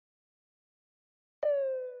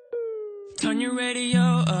Turn your radio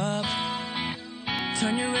up.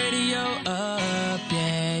 Turn your radio up,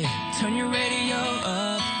 yeah. Turn your radio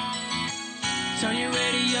up. Turn your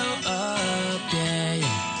radio up, yeah,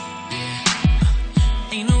 yeah.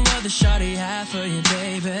 Ain't no other shawty have for you,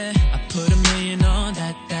 baby. I put $1 million on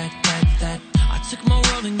that. I took my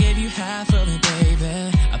world and gave you half of it,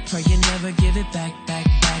 baby. I pray you never give it back.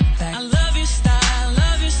 I love your style,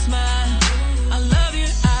 love your smile. I love your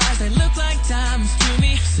eyes, they look like diamonds to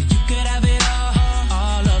me. So you could have it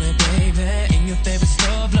all of it, baby. In your favorite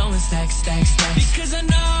store, blowing stacks. Because I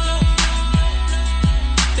know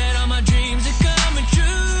that all my dreams are coming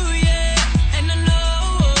true, yeah. And I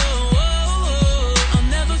know I'll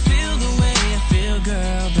never feel the way I feel,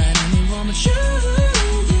 girl, but anyone but you.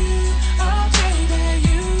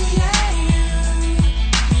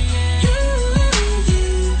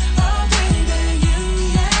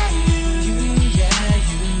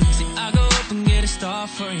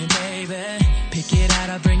 For you, baby. Pick it out,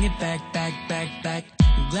 I'll bring it back.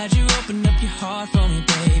 I'm glad you opened up your heart for me,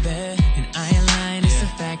 baby. And I ain't lying, it's a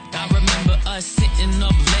fact. I remember us sitting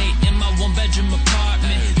up late in my one-bedroom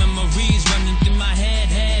apartment. Memories running through my head.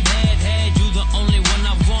 You the only one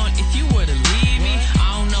I want. If you were to leave me,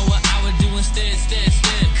 I don't know what I would do instead.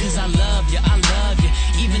 Cause I love you.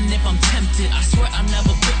 Even if I'm tempted, I swear I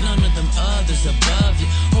never put none of them others above you.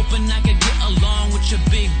 Hoping I could get along with your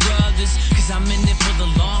big brothers. Cause I'm in it for the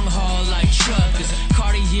long haul like truckers.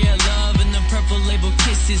 Cartier love and the purple label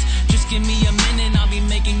kisses. Just give me a minute, I'll be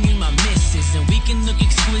making you my missus. And we can look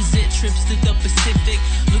exquisite, trips to the Pacific.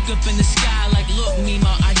 Look up in the sky